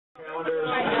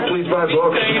calendars. Please buy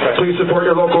books. Please support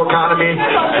your local economy.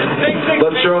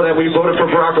 Let's show that we voted for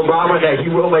Barack Obama and that he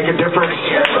will make a difference,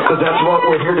 because that's what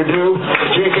we're here to do.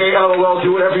 JKLOL,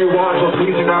 do whatever you want, but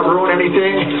please do not ruin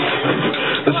anything.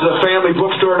 This is a family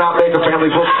bookstore, not make a family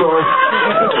bookstore.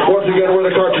 Once again, we're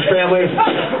the Cartridge family.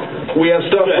 We have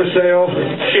stuff for sale.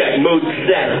 Check, mood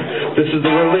set. This is the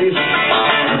release.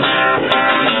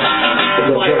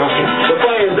 The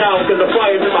fire's out because the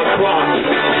fire's in my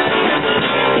crotch.